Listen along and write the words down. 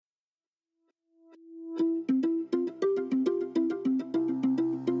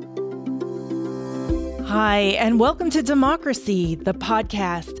Hi, and welcome to Democracy, the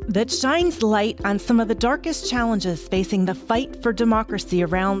podcast that shines light on some of the darkest challenges facing the fight for democracy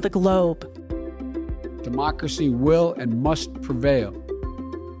around the globe. Democracy will and must prevail.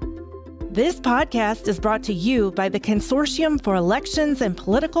 This podcast is brought to you by the Consortium for Elections and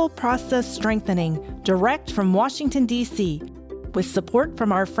Political Process Strengthening, direct from Washington, D.C., with support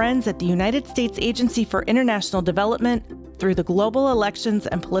from our friends at the United States Agency for International Development through the Global Elections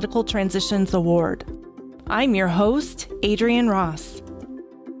and Political Transitions Award. I'm your host, Adrienne Ross.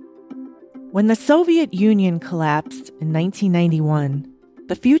 When the Soviet Union collapsed in 1991,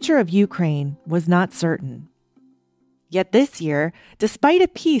 the future of Ukraine was not certain. Yet this year, despite a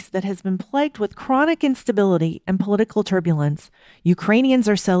peace that has been plagued with chronic instability and political turbulence, Ukrainians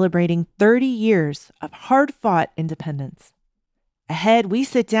are celebrating 30 years of hard-fought independence. Ahead, we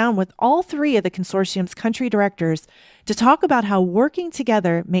sit down with all three of the consortium's country directors to talk about how working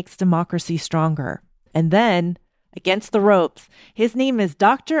together makes democracy stronger. And then, against the ropes, his name is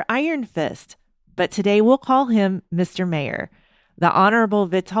Dr. Iron Fist, but today we'll call him Mr. Mayor. The Honorable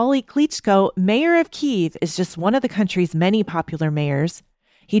Vitaly Klitschko, mayor of Kyiv, is just one of the country's many popular mayors.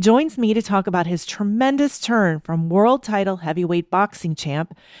 He joins me to talk about his tremendous turn from world title heavyweight boxing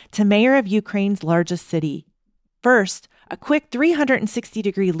champ to mayor of Ukraine's largest city. First, a quick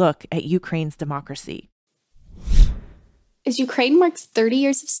 360-degree look at Ukraine's democracy. As Ukraine marks 30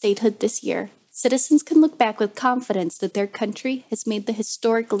 years of statehood this year, citizens can look back with confidence that their country has made the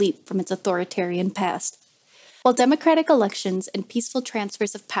historic leap from its authoritarian past. While democratic elections and peaceful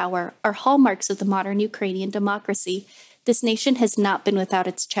transfers of power are hallmarks of the modern Ukrainian democracy, this nation has not been without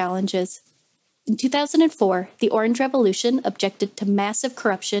its challenges. In 2004, the Orange Revolution objected to massive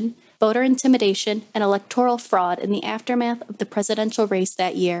corruption, voter intimidation, and electoral fraud in the aftermath of the presidential race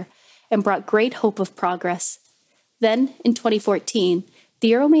that year, and brought great hope of progress. Then, in 2014,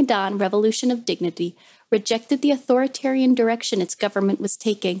 the Euromaidan Revolution of Dignity rejected the authoritarian direction its government was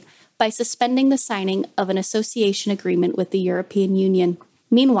taking by suspending the signing of an association agreement with the European Union.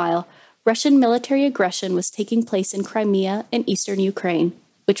 Meanwhile, Russian military aggression was taking place in Crimea and eastern Ukraine,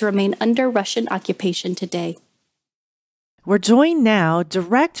 which remain under Russian occupation today. We're joined now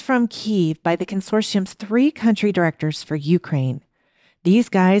direct from Kyiv by the consortium's three country directors for Ukraine. These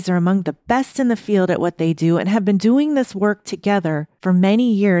guys are among the best in the field at what they do and have been doing this work together for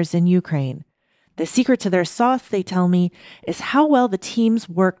many years in Ukraine. The secret to their sauce, they tell me, is how well the teams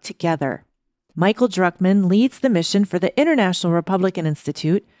work together. Michael Druckmann leads the mission for the International Republican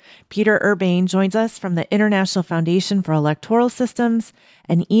Institute. Peter Urbane joins us from the International Foundation for Electoral Systems.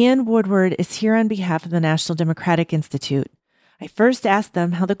 And Ian Woodward is here on behalf of the National Democratic Institute. I first asked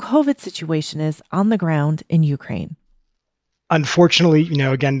them how the COVID situation is on the ground in Ukraine. Unfortunately,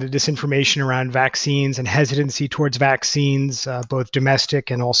 again, the disinformation around vaccines and hesitancy towards vaccines, both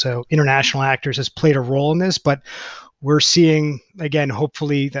domestic and also international actors, has played a role in this. But we're seeing, again,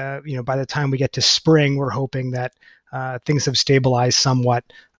 hopefully, by the time we get to spring, we're hoping that things have stabilized somewhat.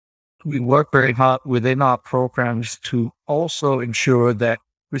 We work very hard within our programs to also ensure that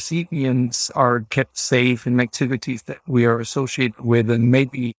recipients are kept safe in activities that we are associated with, and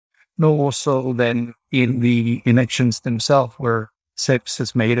maybe no more so than in the elections themselves, where CEPS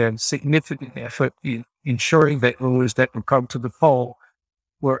has made a significant effort in ensuring that voters that will come to the poll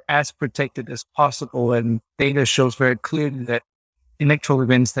were as protected as possible. And data shows very clearly that electoral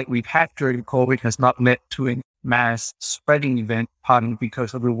events that we've had during COVID has not led to a mass spreading event, partly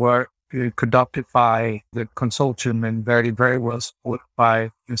because of the work conducted by the consortium and very, very well supported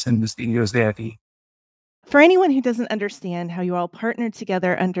by USAID. For anyone who doesn't understand how you all partnered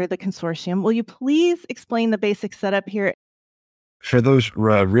together under the consortium, will you please explain the basic setup here? For those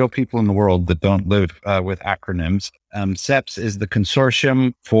real people in the world that don't live with acronyms, CEPS is the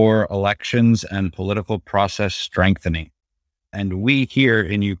Consortium for Elections and Political Process Strengthening. And we here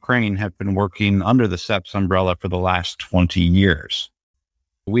in Ukraine have been working under the CEPS umbrella for the last 20 years.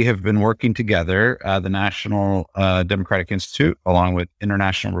 We have been working together, the National Democratic Institute, along with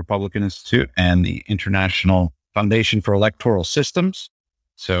International Republican Institute and the International Foundation for Electoral Systems,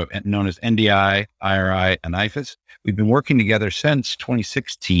 so known as NDI, IRI, and IFES. We've been working together since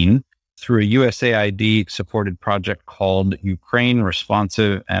 2016 through a USAID-supported project called Ukraine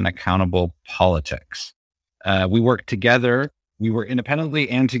Responsive and Accountable Politics. We work independently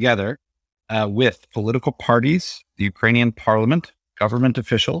and together with political parties, the Ukrainian parliament, government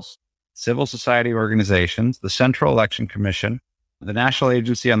officials, civil society organizations, the Central Election Commission, the National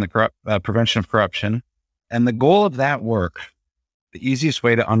Agency on the Prevention of Corruption. And the goal of that work, the easiest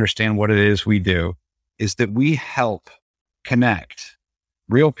way to understand what it is we do, is that we help connect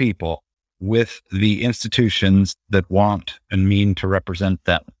real people with the institutions that want and mean to represent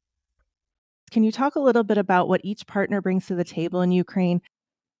them. Can you talk a little bit about what each partner brings to the table in Ukraine?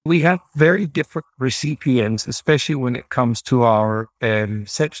 We have very different recipients, especially when it comes to our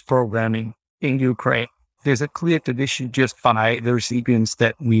SEPS programming in Ukraine. There's a clear tradition just by the recipients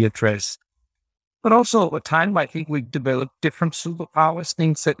that we address. But also over time, I think we've developed different superpowers,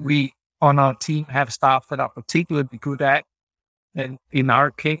 things that we on our team have staff that are particularly good at. And in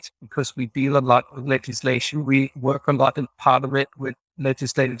our case, because we deal a lot with legislation, we work a lot in part of it with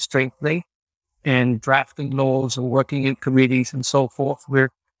legislative strengthening and drafting laws and working in committees and so forth.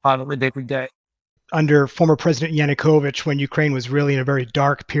 We're part of it every day. Under former President Yanukovych, when Ukraine was really in a very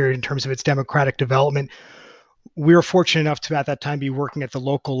dark period in terms of its democratic development, we were fortunate enough to at that time be working at the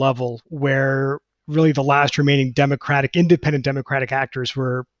local level where really the last remaining independent democratic actors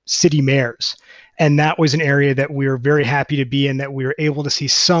were city mayors. And that was an area that we were very happy to be in, that we were able to see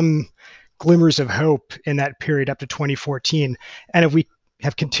some glimmers of hope in that period up to 2014. And if we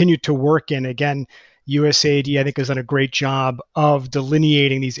have continued to work in, again, USAID, I think, has done a great job of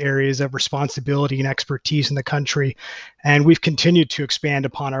delineating these areas of responsibility and expertise in the country. And we've continued to expand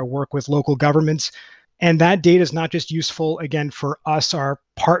upon our work with local governments. And that data is not just useful, again, for us, our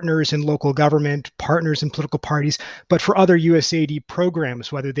partners in local government, partners in political parties, but for other USAID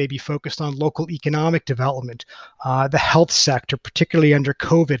programs, whether they be focused on local economic development, the health sector, particularly under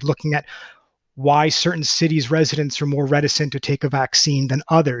COVID, looking at why certain cities' residents are more reticent to take a vaccine than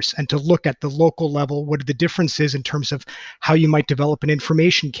others, and to look at the local level, what are the differences in terms of how you might develop an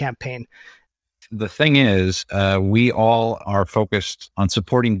information campaign. The thing is, we all are focused on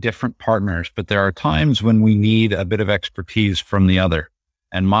supporting different partners, but there are times when we need a bit of expertise from the other.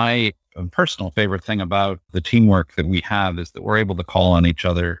 And my personal favorite thing about the teamwork that we have is that we're able to call on each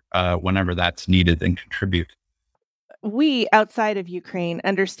other whenever that's needed and contribute. We outside of Ukraine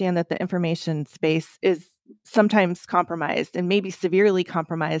understand that the information space is sometimes compromised and maybe severely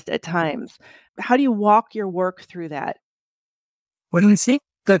compromised at times. How do you walk your work through that? Well, I think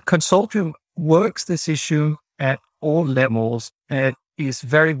the consortium works this issue at all levels and is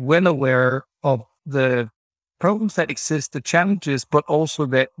very well aware of the problems that exist, the challenges, but also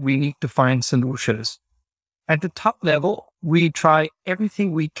that we need to find solutions. At the top level, we try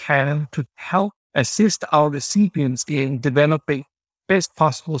everything we can to help assist our recipients in developing best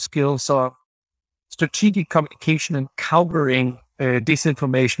possible skills of strategic communication and countering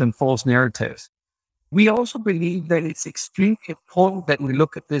disinformation and false narratives. We also believe that it's extremely important that we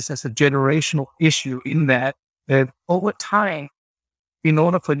look at this as a generational issue, in that over time, in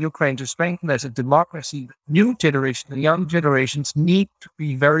order for Ukraine to strengthen as a democracy, new generation, the young generations need to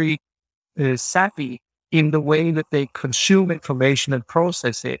be very savvy in the way that they consume information and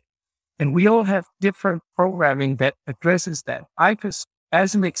process it. And we all have different programming that addresses that. IPES,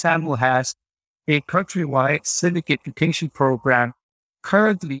 as an example, has a countrywide civic education program,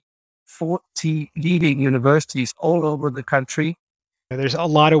 currently 40 leading universities all over the country. There's a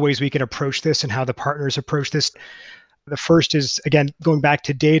lot of ways we can approach this and how the partners approach this. The first is, again, going back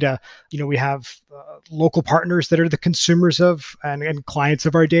to data. We have local partners that are the consumers of and clients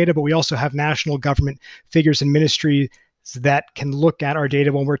of our data, but we also have national government figures and ministries that can look at our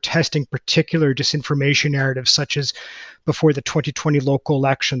data when we're testing particular disinformation narratives, such as before the 2020 local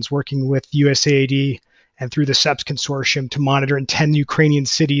elections, working with USAID and through the SEPS consortium to monitor in 10 Ukrainian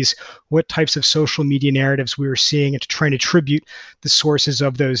cities what types of social media narratives we were seeing, and to try and attribute the sources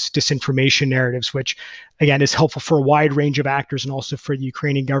of those disinformation narratives, which, again, is helpful for a wide range of actors and also for the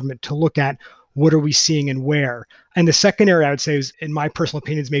Ukrainian government to look at what are we seeing and where. And the second area, I would say, is, in my personal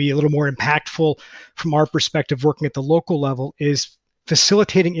opinion, is maybe a little more impactful from our perspective working at the local level, is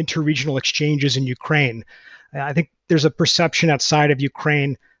facilitating interregional exchanges in Ukraine. I think there's a perception outside of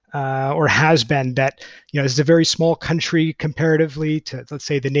Ukraine, or has been, that this is a very small country comparatively to, let's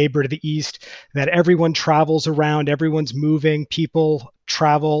say, the neighbor to the east, that everyone travels around, everyone's moving, people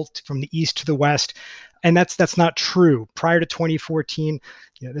travel from the east to the west. And that's not true. Prior to 2014,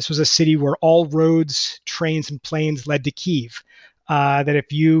 this was a city where all roads, trains, and planes led to Kyiv. That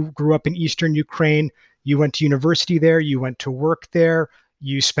if you grew up in eastern Ukraine, you went to university there, you went to work there,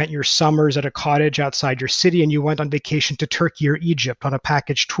 you spent your summers at a cottage outside your city, and you went on vacation to Turkey or Egypt on a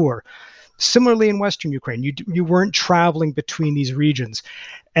package tour. Similarly, in Western Ukraine, you weren't traveling between these regions.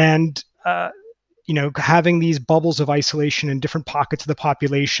 And having these bubbles of isolation in different pockets of the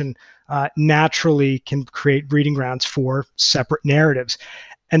population naturally can create breeding grounds for separate narratives.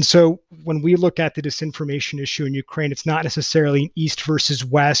 And so when we look at the disinformation issue in Ukraine, it's not necessarily an East versus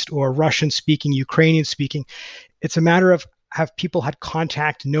West or Russian-speaking, Ukrainian-speaking. It's a matter of, have people had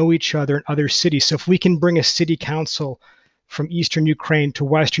contact, know each other in other cities? So if we can bring a city council from Eastern Ukraine to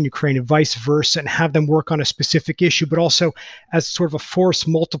Western Ukraine and vice versa, and have them work on a specific issue, but also as sort of a force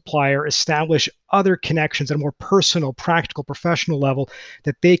multiplier, establish other connections at a more personal, practical, professional level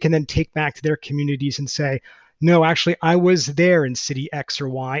that they can then take back to their communities and say, no, actually, I was there in city X or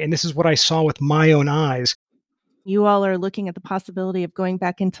Y, and this is what I saw with my own eyes. You all are looking at the possibility of going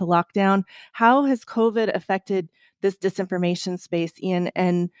back into lockdown. How has COVID affected this disinformation space, Ian?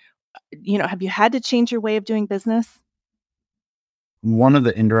 And, have you had to change your way of doing business? One of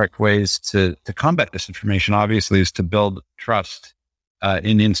the indirect ways to combat disinformation, obviously, is to build trust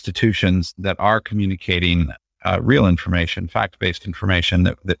in institutions that are communicating real information, fact-based information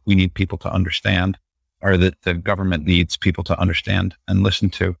that we need people to understand, or that the government needs people to understand and listen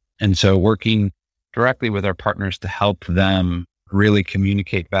to. And so working directly with our partners to help them really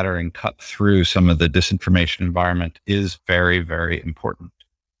communicate better and cut through some of the disinformation environment is very, very important.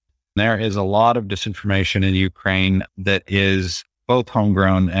 There is a lot of disinformation in Ukraine that is both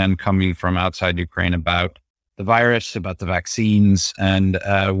homegrown and coming from outside Ukraine about the virus, about the vaccines. And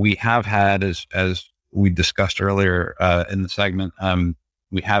we have had, as we discussed earlier in the segment,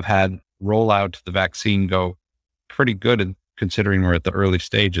 we have had rollout of the vaccine go pretty good considering we're at the early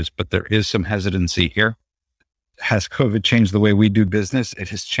stages, but there is some hesitancy here. Has COVID changed the way we do business? It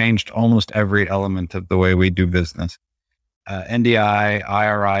has changed almost every element of the way we do business. NDI,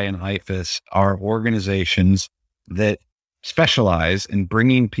 IRI, and IFAS are organizations that specialize in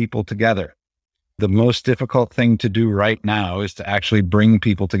bringing people together. The most difficult thing to do right now is to actually bring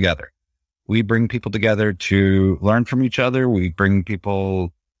people together. We bring people together to learn from each other. We bring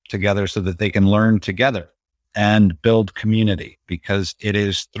people together so that they can learn together and build community, because it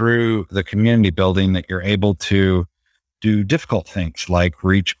is through the community building that you're able to do difficult things like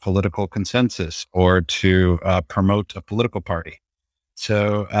reach political consensus or to promote a political party.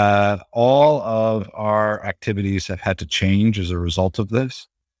 So all of our activities have had to change as a result of this.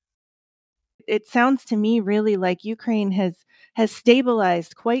 It sounds to me really like Ukraine has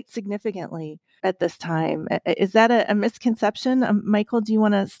stabilized quite significantly at this time. Is that a misconception? Michael, do you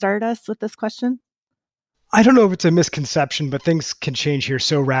want to start us with this question? I don't know if it's a misconception, but things can change here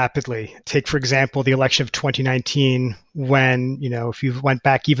so rapidly. Take, for example, the election of 2019, when, if you went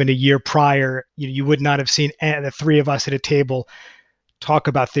back even a year prior, you would not have seen the three of us at a table talk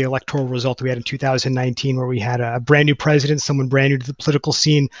about the electoral result that we had in 2019, where we had a brand new president, someone brand new to the political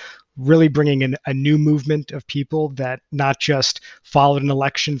scene, really bringing in a new movement of people that not just followed an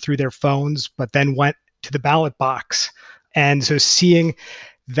election through their phones, but then went to the ballot box. And so seeing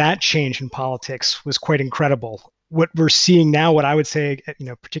that change in politics was quite incredible. What we're seeing now, what I would say,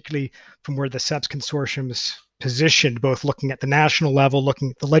 particularly from where the CEPS Consortium is positioned, both looking at the national level,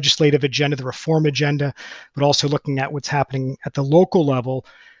 looking at the legislative agenda, the reform agenda, but also looking at what's happening at the local level.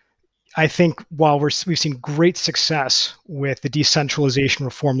 I think while we've seen great success with the decentralization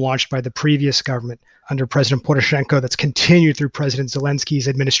reform launched by the previous government under President Poroshenko, that's continued through President Zelensky's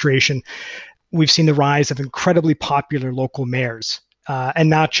administration, we've seen the rise of incredibly popular local mayors. And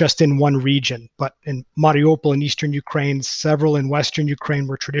not just in one region, but in Mariupol in eastern Ukraine, several in western Ukraine,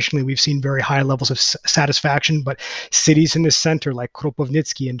 where traditionally we've seen very high levels of satisfaction. But cities in the center like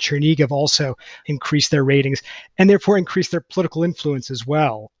Kropyvnytsky and Chernihiv also increased their ratings and therefore increased their political influence as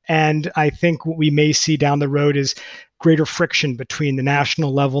well. And I think what we may see down the road is greater friction between the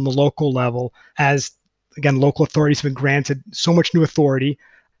national level and the local level, as, again, local authorities have been granted so much new authority.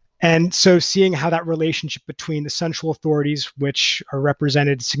 And so seeing how that relationship between the central authorities, which are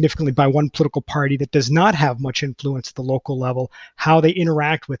represented significantly by one political party that does not have much influence at the local level, how they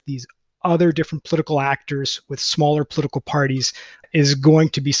interact with these other different political actors with smaller political parties is going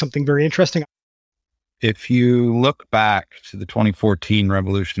to be something very interesting. If you look back to the 2014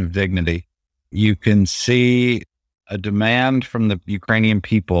 Revolution of Dignity, you can see a demand from the Ukrainian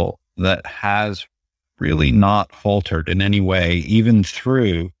people that has really not faltered in any way, even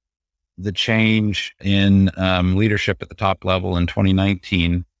through the change in leadership at the top level in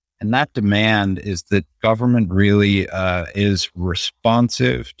 2019. And that demand is that government really is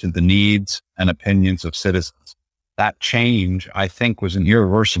responsive to the needs and opinions of citizens. That change, I think, was an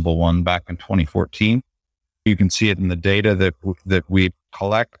irreversible one back in 2014. You can see it in the data that we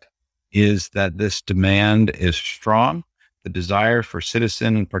collect, is that this demand is strong. The desire for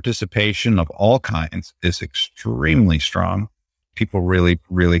citizen participation of all kinds is extremely strong. People really,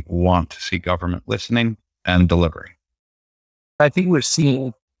 really want to see government listening and delivering. I think we're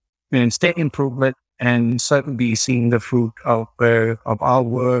seeing state improvement and certainly seeing the fruit of our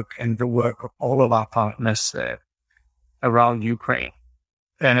work and the work of all of our partners around Ukraine.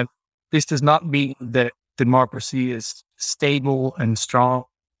 And this does not mean that democracy is stable and strong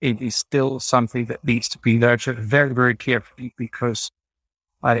it is still something that needs to be nurtured very, very carefully, because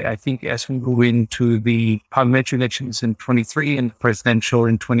I think as we go into the parliamentary elections in 23 and the presidential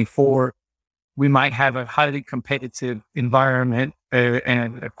in 24, we might have a highly competitive environment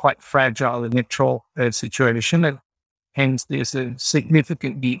and a quite fragile electoral situation. And hence, there's a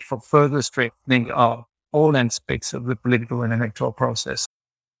significant need for further strengthening of all aspects of the political and electoral process.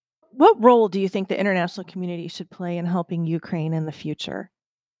 What role do you think the international community should play in helping Ukraine in the future?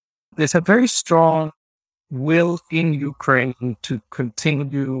 There's a very strong will in Ukraine to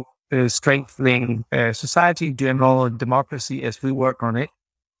continue strengthening society in general and democracy as we work on it.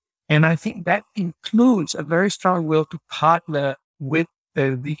 And I think that includes a very strong will to partner with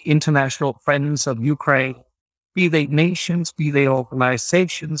the international friends of Ukraine, be they nations, be they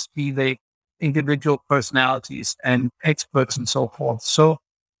organizations, be they individual personalities and experts and so forth. So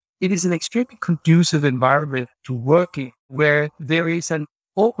it is an extremely conducive environment to work in, where there is an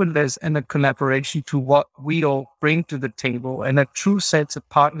openness and a collaboration to what we all bring to the table, and a true sense of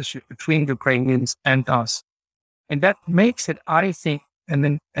partnership between Ukrainians and us. And that makes it, I think,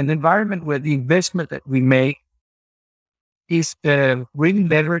 an environment where the investment that we make is really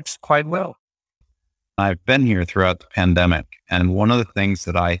leveraged quite well. I've been here throughout the pandemic, and one of the things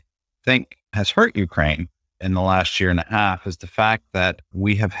that I think has hurt Ukraine in the last year and a half is the fact that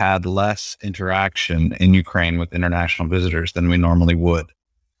we have had less interaction in Ukraine with international visitors than we normally would.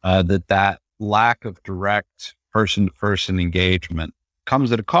 That lack of direct person-to-person engagement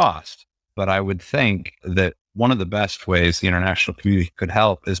comes at a cost. But I would think that one of the best ways the international community could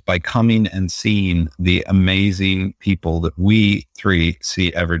help is by coming and seeing the amazing people that we three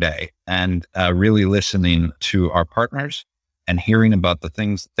see every day, and really listening to our partners and hearing about the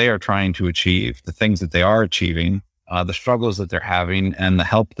things that they are trying to achieve, the things that they are achieving, the struggles that they're having, and the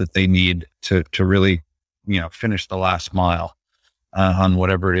help that they need to really, finish the last mile on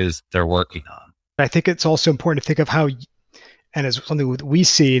whatever it is they're working on. I think it's also important to think of how, and as something that we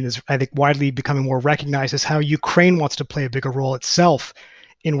see and is, I think, widely becoming more recognized, is how Ukraine wants to play a bigger role itself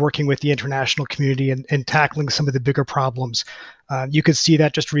in working with the international community and tackling some of the bigger problems. You could see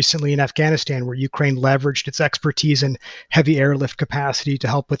that just recently in Afghanistan, where Ukraine leveraged its expertise in heavy airlift capacity to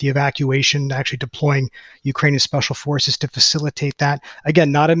help with the evacuation, actually deploying Ukrainian special forces to facilitate that.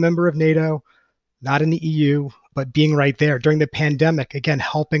 Again, not a member of NATO, not in the EU, but being right there during the pandemic, again,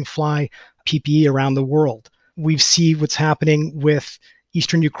 helping fly PPE around the world. We see what's happening with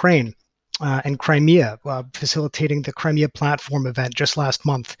Eastern Ukraine and Crimea, facilitating the Crimea Platform event just last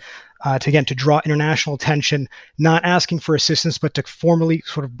month to draw international attention, not asking for assistance, but to formally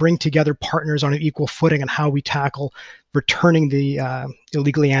sort of bring together partners on an equal footing on how we tackle returning the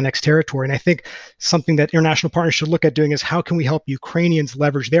illegally annexed territory. And I think something that international partners should look at doing is how can we help Ukrainians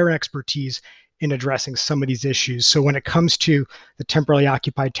leverage their expertise in addressing some of these issues. So when it comes to the temporarily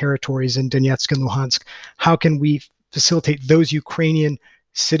occupied territories in Donetsk and Luhansk, how can we facilitate those Ukrainian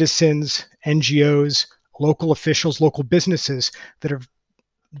citizens, NGOs, local officials, local businesses that are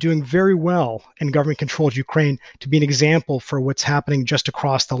doing very well in government-controlled Ukraine to be an example for what's happening just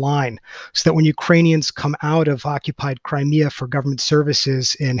across the line, so that when Ukrainians come out of occupied Crimea for government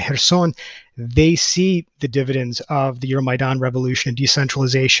services in Kherson, they see the dividends of the Euromaidan revolution and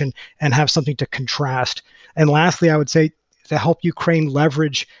decentralization and have something to contrast. And lastly, I would say to help Ukraine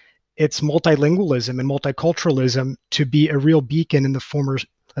leverage its multilingualism and multiculturalism to be a real beacon in the former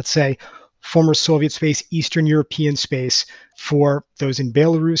Soviet space, Eastern European space, for those in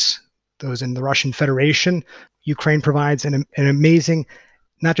Belarus, those in the Russian Federation. Ukraine provides an amazing,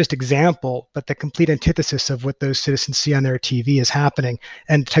 not just example, but the complete antithesis of what those citizens see on their TV is happening,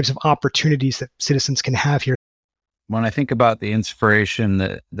 and the types of opportunities that citizens can have here. When I think about the inspiration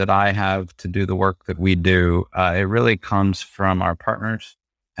that I have to do the work that we do, it really comes from our partners.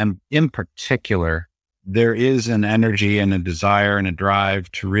 And in particular, there is an energy and a desire and a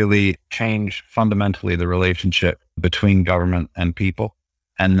drive to really change fundamentally the relationship between government and people.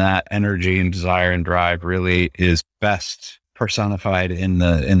 And that energy and desire and drive really is best personified in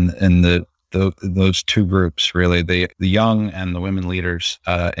those two groups, really, the young and the women leaders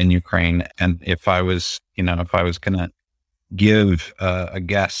in Ukraine. And if I was going to give a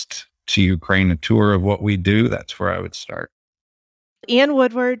guest to Ukraine a tour of what we do, that's where I would start. Ian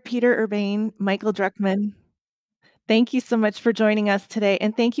Woodward, Peter Urbane, Michael Druckman, thank you so much for joining us today.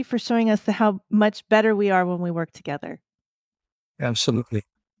 And thank you for showing us how much better we are when we work together. Absolutely.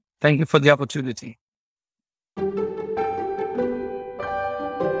 Thank you for the opportunity.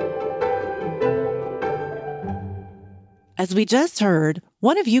 As we just heard,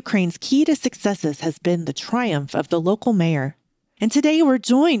 one of Ukraine's key to successes has been the triumph of the local mayor. And today we're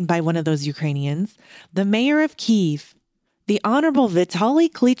joined by one of those Ukrainians, the mayor of Kyiv. The Honorable Vitaly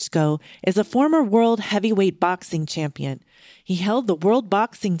Klitschko is a former world heavyweight boxing champion. He held the world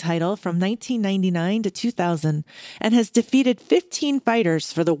boxing title from 1999 to 2000 and has defeated 15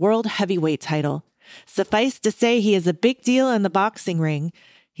 fighters for the world heavyweight title. Suffice to say, he is a big deal in the boxing ring.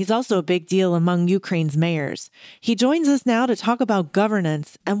 He's also a big deal among Ukraine's mayors. He joins us now to talk about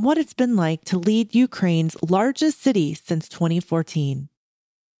governance and what it's been like to lead Ukraine's largest city since 2014.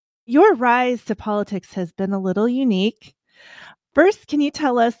 Your rise to politics has been a little unique. First, can you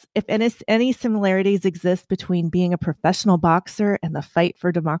tell us if any similarities exist between being a professional boxer and the fight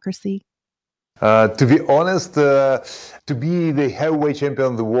for democracy? To be honest, to be the heavyweight champion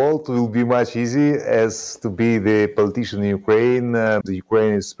of the world will be much easier as to be the politician in Ukraine. The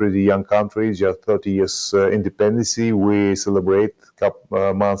Ukraine is a pretty young country, just 30 years independency. We celebrate a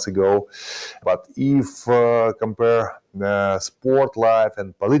couple months ago. But if compare sport life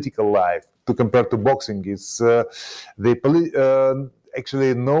and political life, to compare to boxing, it's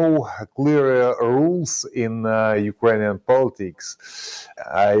actually no clear rules in Ukrainian politics.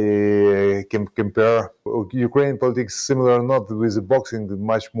 I can compare Ukrainian politics similar not with the boxing,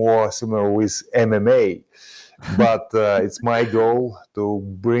 much more similar with MMA. But it's my goal to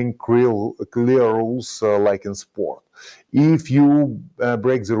bring clear rules like in sport. If you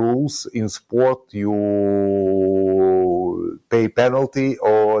break the rules in sport, you pay penalty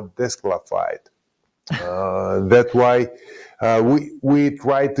or disqualified. That's why we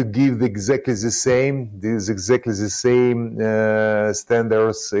try to give exactly the same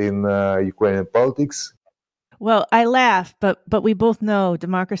standards in Ukrainian politics. Well, I laugh, but we both know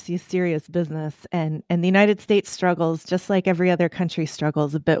democracy is serious business, and the United States struggles just like every other country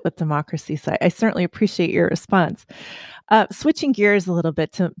struggles a bit with democracy. So I certainly appreciate your response. Switching gears a little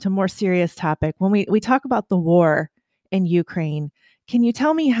bit to more serious topic, when we talk about the war in Ukraine, can you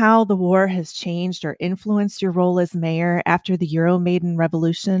tell me how the war has changed or influenced your role as mayor after the Euromaidan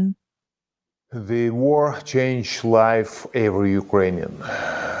Revolution? The war changed life every Ukrainian.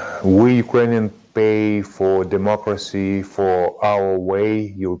 We Ukrainians pay for democracy, for our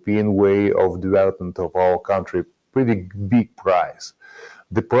way, European way of development of our country, pretty big price.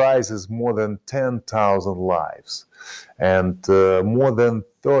 The price is more than 10,000 lives, and more than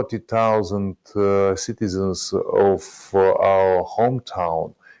 30,000 citizens of our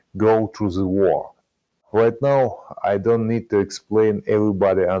hometown go through the war. Right now, I don't need to explain,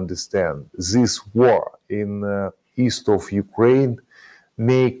 everybody understand. This war in east of Ukraine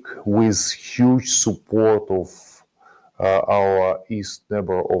make with huge support of our east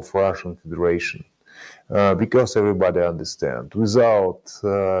neighbor of Russian Federation. Because everybody understand, without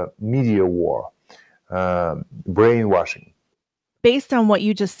media war, brainwashing. Based on what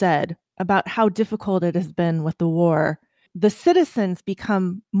you just said about how difficult it has been with the war, the citizens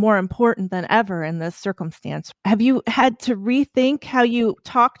become more important than ever in this circumstance. Have you had to rethink how you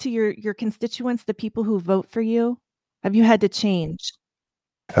talk to your constituents, the people who vote for you? Have you had to change?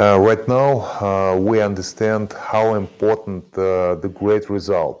 Right now, we understand how important the great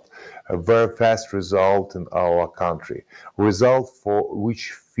result, a very fast result in our country, result for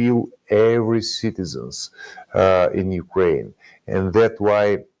which feel every citizens in Ukraine. And that's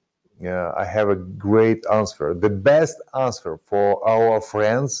why I have a great answer, the best answer for our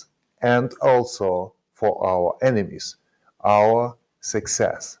friends and also for our enemies, our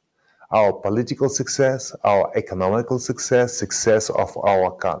success. Our political success, our economical success, success of our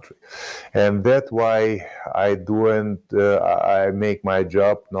country. And that's why I make my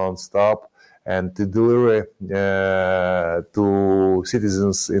job non-stop and to deliver to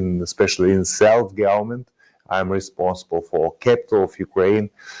citizens, especially in self-government. I'm responsible for capital of Ukraine,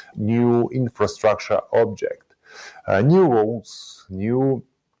 new infrastructure object, new roads, new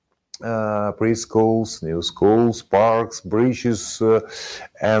preschools, new schools, parks, bridges,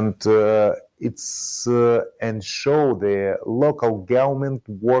 and show the local government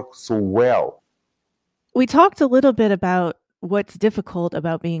works so well. We talked a little bit about what's difficult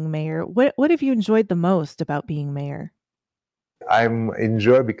about being mayor. What have you enjoyed the most about being mayor? I'm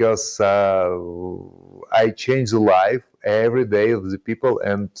enjoy because I change the life every day of the people,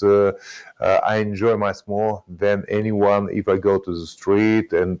 and I enjoy much more than anyone if I go to the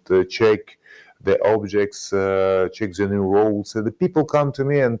street and check the objects, check the new rules. So the people come to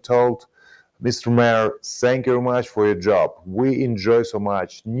me and told, Mr. Mayor, thank you very much for your job. We enjoy so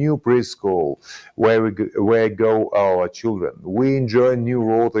much. New preschool where go our children. We enjoy new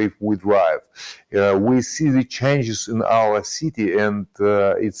road if we drive. We see the changes in our city, and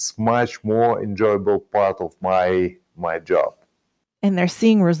it's much more enjoyable part of my job. And they're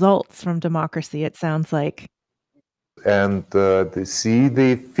seeing results from democracy, it sounds like. And they see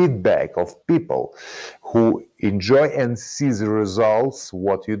the feedback of people who enjoy and see the results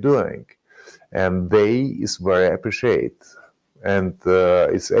what you're doing, and they is very appreciate, and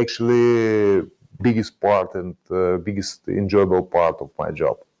it's actually biggest part and biggest enjoyable part of my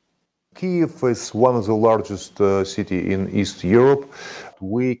job. Kyiv is one of the largest city in East Europe.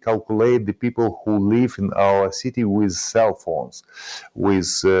 We calculate the people who live in our city with cell phones, with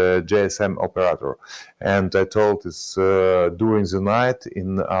GSM operator. And I told this during the night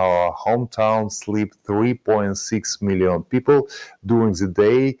in our hometown sleep 3.6 million people. During the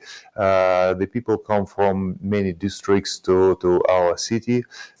day, the people come from many districts to our city.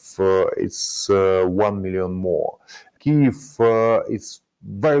 It's 1 million more. Kyiv is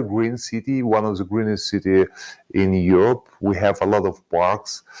very green city, one of the greenest city in Europe. We have a lot of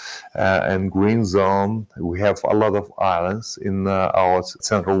parks and green zone. We have a lot of islands in our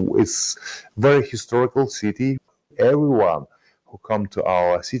central. It's very historical city. Everyone who come to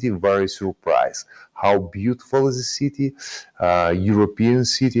our city very surprised how beautiful is the city. European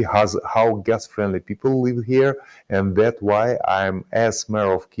city has how guest-friendly people live here, and that's why I'm as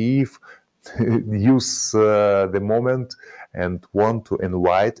mayor of Kyiv use the moment and want to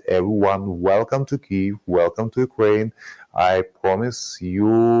invite everyone. Welcome to Kyiv, welcome to Ukraine. I promise you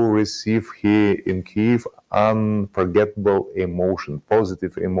receive here in Kyiv unforgettable emotion,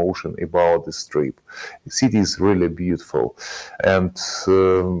 positive emotion about this trip. The city is really beautiful, and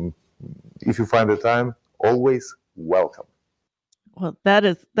if you find the time, always welcome. Well, that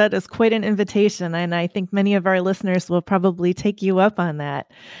is quite an invitation, and I think many of our listeners will probably take you up on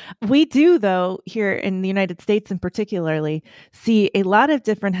that. We do, though, here in the United States in particularly, see a lot of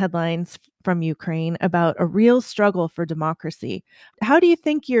different headlines from Ukraine about a real struggle for democracy. How do you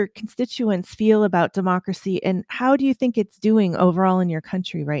think your constituents feel about democracy, and how do you think it's doing overall in your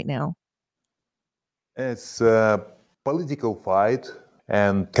country right now? It's a political fight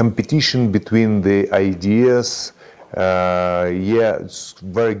and competition between the ideas. It's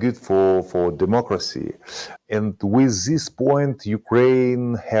very good for democracy. And with this point,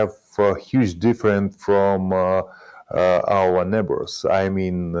 Ukraine have a huge difference from our neighbors. I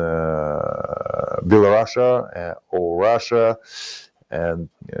mean, Belarus or Russia. And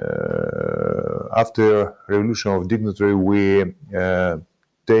after Revolution of Dignitary, we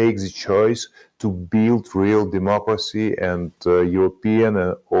take the choice to build real democracy, and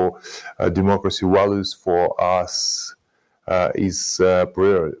European or democracy values for us is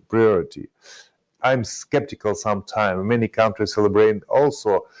priority. I'm skeptical sometimes. Many countries celebrate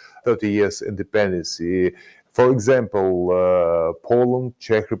also 30 years independence. For example, Poland,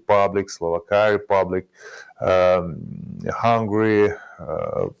 Czech Republic, Slovakia Republic, Hungary,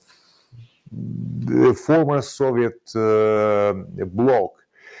 the former Soviet bloc.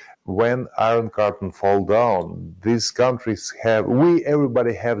 When Iron Curtain fall down, these countries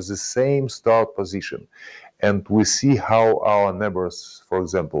everybody have the same start position. And we see how our neighbors, for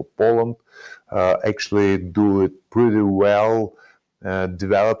example, Poland, actually do it pretty well,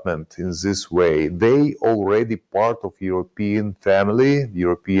 development in this way. They already part of European family,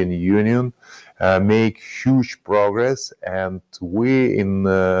 European Union, make huge progress, and we in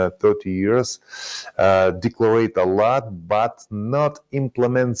 30 years declarate a lot, but not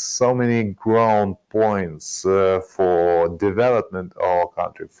implement so many ground points for development of our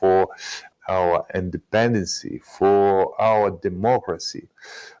country, for our independence, for our democracy.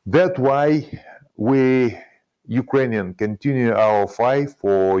 That's why we Ukrainian continue our fight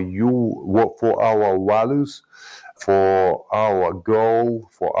for our values, for our goal,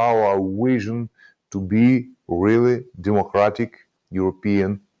 for our vision to be really democratic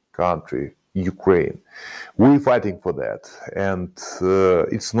European country, Ukraine. We're fighting for that, and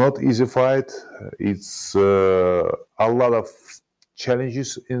it's not easy fight. It's a lot of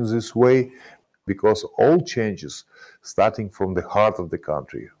challenges in this way, because all changes starting from the heart of the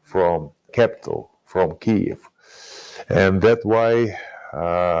country, from capital, from Kyiv. And that's why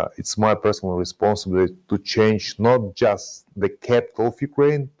it's my personal responsibility to change not just the capital of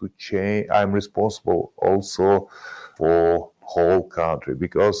Ukraine, I'm responsible also for whole country,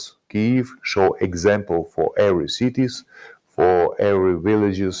 because Kyiv show example for every cities, for every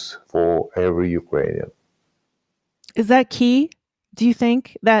villages, for every Ukrainian. Is that key? Do you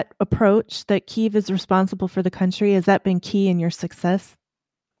think that approach that Kyiv is responsible for the country, has that been key in your success?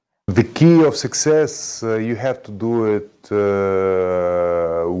 The key of success, you have to do it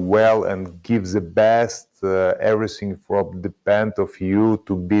well and give the best. Everything from depend of you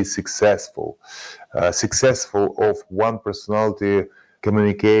to be successful. Successful of one personality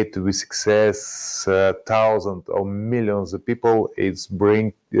communicate with success, thousands or millions of people. It's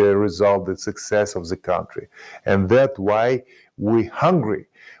bring the result, the success of the country, and that's why we hungry.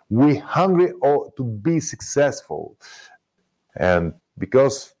 We hungry to be successful. And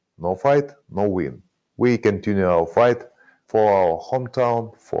because no fight, no win. We continue our fight for our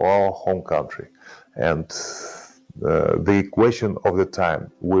hometown, for our home country. And the question of the time,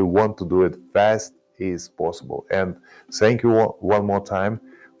 we want to do it fast as possible. And thank you one more time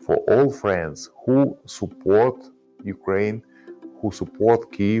for all friends who support Ukraine, who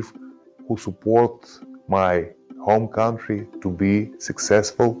support Kyiv, who support my home country to be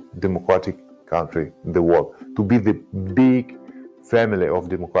successful democratic country in the world, to be the big family of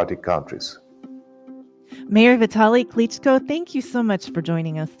democratic countries. Mayor Vitaly Klitschko, thank you so much for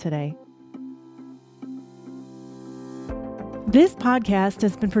joining us today. This podcast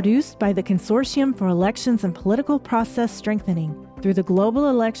has been produced by the Consortium for Elections and Political Process Strengthening through the Global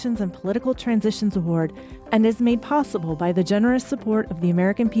Elections and Political Transitions Award and is made possible by the generous support of the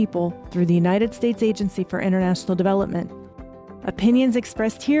American people through the United States Agency for International Development. Opinions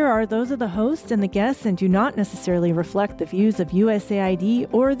expressed here are those of the host and the guests and do not necessarily reflect the views of USAID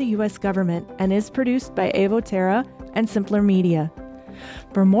or the U.S. government and is produced by Evo Terra and Simpler Media.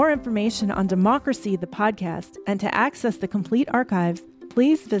 For more information on Democracy, the podcast, and to access the complete archives,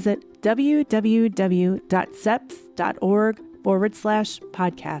 please visit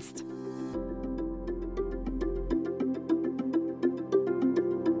www.ceps.org/podcast.